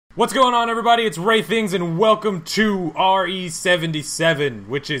What's going on, everybody? It's Ray Things, and welcome to RE77,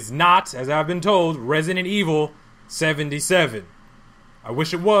 which is not, as I've been told, Resident Evil 77. I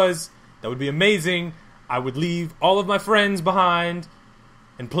wish it was. That would be amazing. I would leave all of my friends behind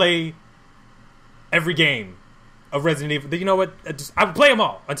and play every game of Resident Evil. You know what? I would play them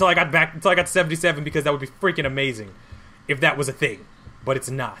all until I got to 77, because that would be freaking amazing if that was a thing. But it's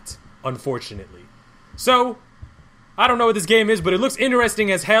not, unfortunately. So I don't know what this game is, but it looks interesting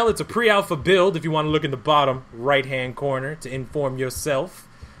as hell. It's a pre-alpha build, if you want to look in the bottom right-hand corner to inform yourself,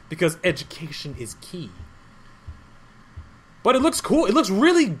 because education is key. But it looks cool. It looks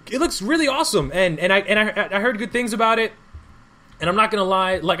really awesome, and I heard good things about it. And I'm not gonna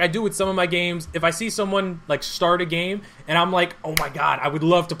lie, like I do with some of my games, if I see someone like start a game and I'm like, oh my god, I would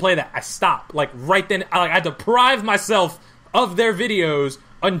love to play that, I stop. Like right then, I deprive myself of their videos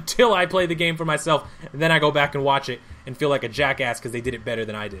until I play the game for myself, and then I go back and watch it and feel like a jackass because they did it better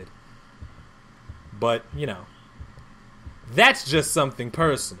than I did. But, you know, that's just something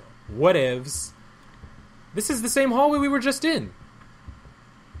personal. Whatevs. This is the same hallway we were just in.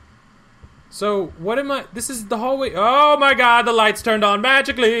 So, what am I... This is the hallway... Oh my god, the lights turned on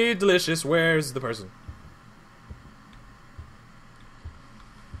magically. Delicious. Where's the person?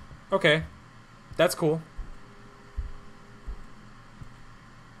 Okay. That's cool.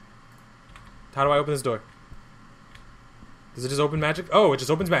 How do I open this door? Does it just open magic? Oh, it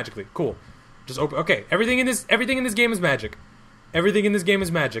just opens magically. Cool. Just open. Okay, everything in this game is magic. Everything in this game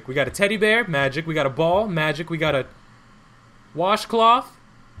is magic. We got a teddy bear, magic. We got a ball, magic. We got a washcloth.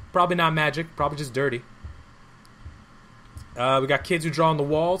 Probably not magic. Probably just dirty. We got kids who draw on the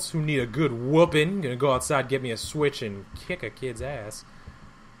walls who need a good whooping. Gonna go outside, get me a switch, and kick a kid's ass.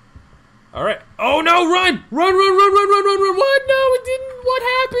 Alright. Oh no, run! Run! What? No, it didn't. What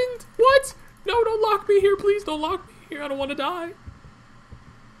happened? What? No, don't lock me here, please. Don't lock me here. I don't want to die.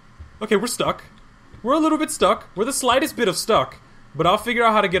 Okay, we're stuck. We're a little bit stuck. We're the slightest bit of stuck. But I'll figure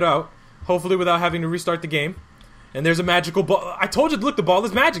out how to get out. Hopefully without having to restart the game. And there's a magical ball. I told you, look, the ball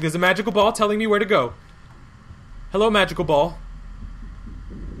is magic. There's a magical ball telling me where to go. Hello, magical ball.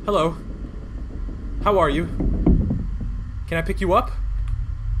 Hello. How are you? Can I pick you up?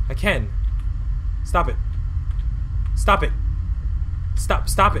 I can. Stop it. Stop it.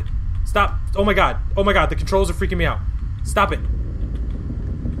 Stop it. Stop. Oh my god. Oh my god, the controls are freaking me out. Stop it.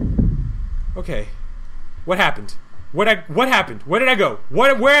 Okay. What happened? What happened? Where did I go?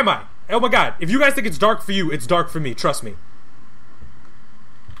 Where am I? Oh my god. If you guys think it's dark for you, it's dark for me. Trust me.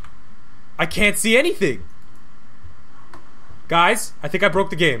 I can't see anything. Guys, I think I broke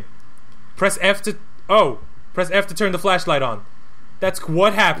the game. Press F to... Oh. Press F to turn the flashlight on. That's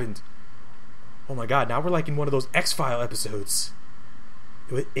what happened. Oh my god, now we're like in one of those X-File episodes.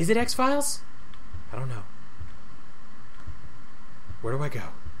 Is it X-Files? I don't know. Where do I go?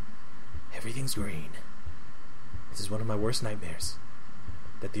 Everything's green. This is one of my worst nightmares.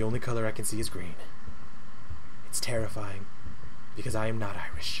 That the only color I can see is green. It's terrifying. Because I am not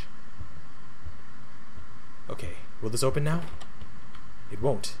Irish. Okay, will this open now? It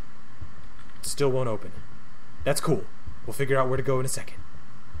won't. It still won't open. That's cool. We'll figure out where to go in a second.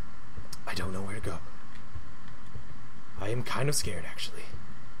 I don't know where to go. I am kind of scared, actually.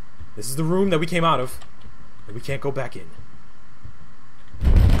 This is the room that we came out of, and we can't go back in.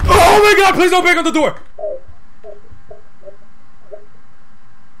 Oh my god, please don't bang on the door!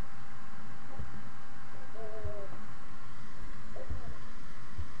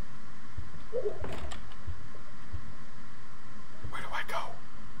 Where do I go?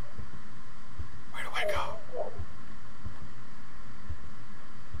 Where do I go?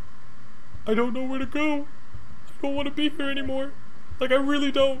 I don't know where to go. I don't want to be here anymore. Like, I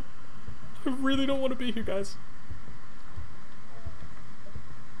really don't. I really don't want to be here, guys.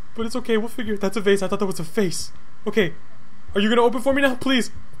 But it's okay, we'll figure it. That's a vase. I thought that was a face. Okay. Are you gonna open for me now? Please.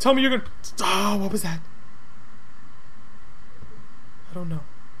 Tell me you're gonna... Oh, what was that? I don't know.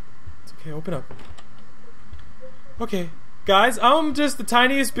 It's okay, open up. Okay. Guys, I'm just the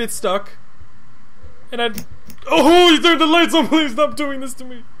tiniest bit stuck. And I... Oh, you turned the lights on. Please stop doing this to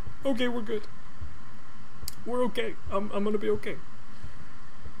me. Okay, we're good. We're okay. I'm gonna be okay.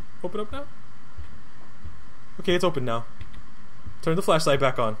 Open up now? Okay, it's open now. Turn the flashlight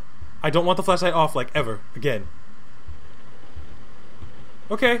back on. I don't want the flashlight off, like, ever. Again.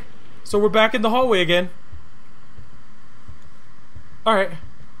 Okay. So we're back in the hallway again. Alright.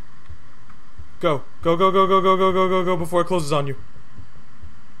 Go. Go, go, go, go, go, go, go, go, go, before it closes on you.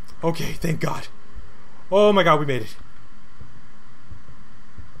 Okay, thank God. Oh my god, we made it.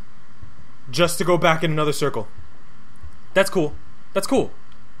 Just to go back in another circle. That's cool. That's cool.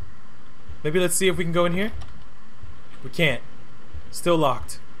 Maybe let's see if we can go in here. We can't. Still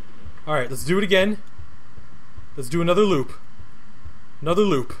locked. Alright, let's do it again. Let's do another loop. Another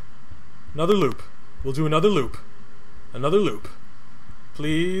loop. Another loop. We'll do another loop. Another loop.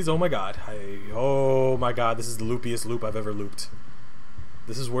 Please, oh my god. Oh my god, this is the loopiest loop I've ever looped.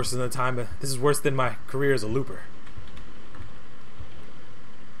 This is worse than this is worse than my career as a looper.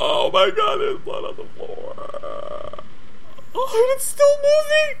 Oh my god, there's blood on the floor. Oh, and it's still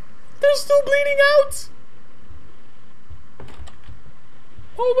moving! They're still bleeding out!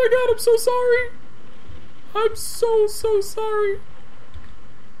 Oh my god, I'm so sorry! I'm so sorry!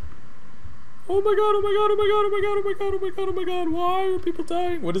 Oh my god, oh my god, oh my god, oh my god, oh my god, oh my god, oh my god, why are people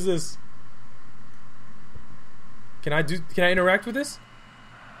dying? What is this? Can I interact with this?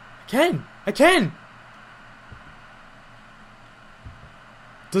 I can!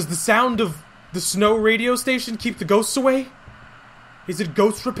 Does the sound of the snow radio station keep the ghosts away? Is it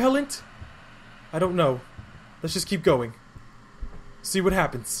ghost repellent? I don't know. Let's just keep going. See what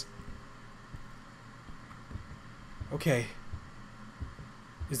happens. Okay.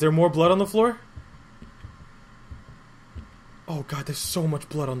 Is there more blood on the floor? Oh god, there's so much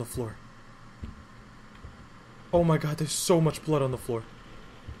blood on the floor. Oh my god, there's so much blood on the floor.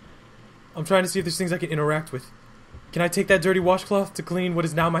 I'm trying to see if there's things I can interact with. Can I take that dirty washcloth to clean what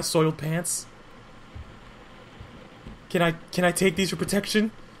is now my soiled pants? Can I take these for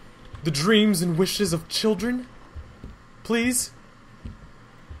protection? The dreams and wishes of children? Please?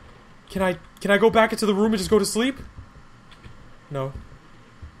 Can I go back into the room and just go to sleep? No.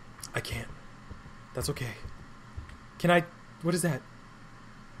 I can't. That's okay. What is that?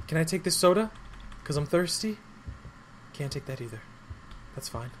 Can I take this soda? 'Cause I'm thirsty? Can't take that either. That's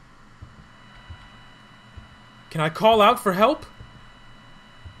fine. Can I call out for help?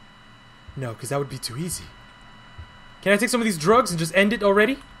 No, because that would be too easy. Can I take some of these drugs and just end it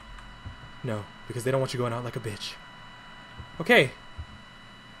already? No, because they don't want you going out like a bitch. Okay.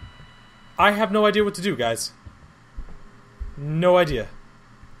 I have no idea what to do, guys. No idea.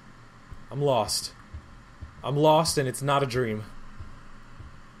 I'm lost. I'm lost and it's not a dream.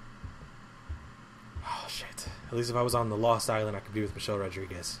 Oh, shit. At least if I was on the Lost Island, I could be with Michelle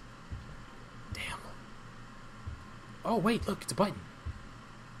Rodriguez. Damn. Oh, wait, look, it's a button.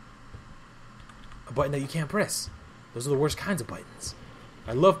 A button that you can't press. Those are the worst kinds of buttons.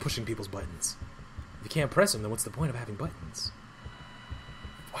 I love pushing people's buttons. If you can't press them, then what's the point of having buttons?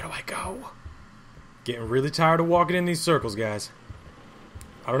 Where do I go? Getting really tired of walking in these circles, guys.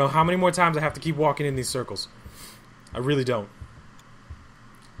 I don't know how many more times I have to keep walking in these circles. I really don't.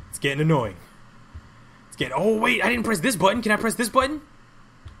 It's getting annoying. It's getting... Oh, wait, I didn't press this button. Can I press this button?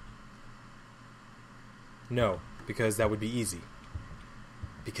 No, because that would be easy.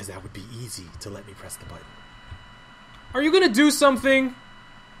 Because that would be easy to let me press the button. Are you gonna do something?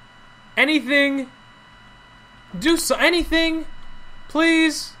 Anything? Anything?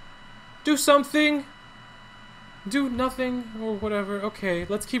 Please? Do something? Do nothing? Or whatever. Okay,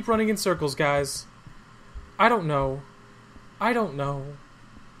 let's keep running in circles, guys. I don't know. I don't know.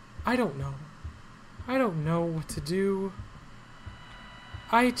 I don't know. I don't know what to do.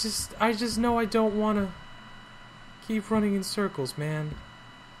 I just know I don't want to keep running in circles, man.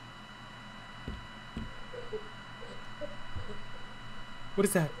 What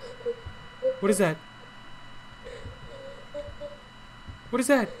is that? What is that? What is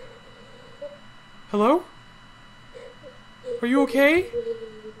that? Hello? Are you okay?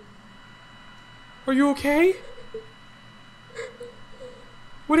 Are you okay?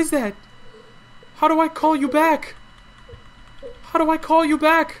 What is that? How do I call you back? How do I call you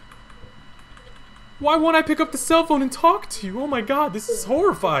back? Why won't I pick up the cell phone and talk to you? Oh my god, this is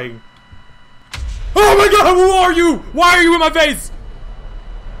horrifying. Oh my god, who are you? Why are you in my face?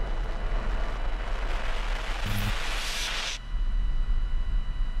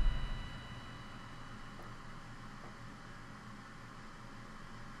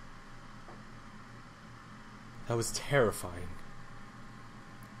 That was terrifying.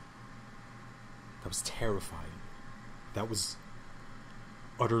 That was terrifying. That was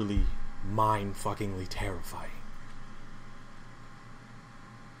utterly, mind-fuckingly terrifying.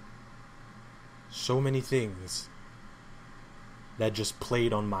 So many things that just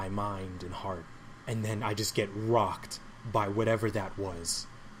played on my mind and heart, and then I just get rocked by whatever that was.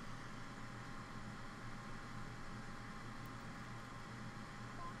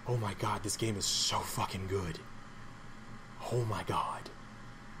 Oh my god, this game is so fucking good. Oh my god.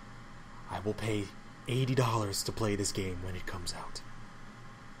 I will pay $80 to play this game when it comes out.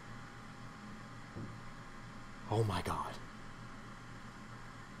 Oh my god.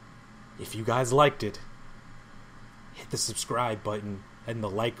 If you guys liked it, hit the subscribe button and the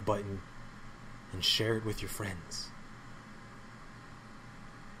like button and share it with your friends.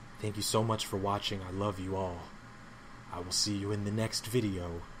 Thank you so much for watching. I love you all. I will see you in the next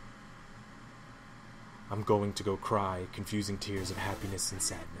video. I'm going to go cry confusing tears of happiness and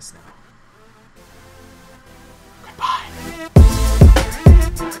sadness now.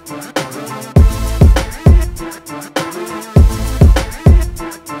 Goodbye.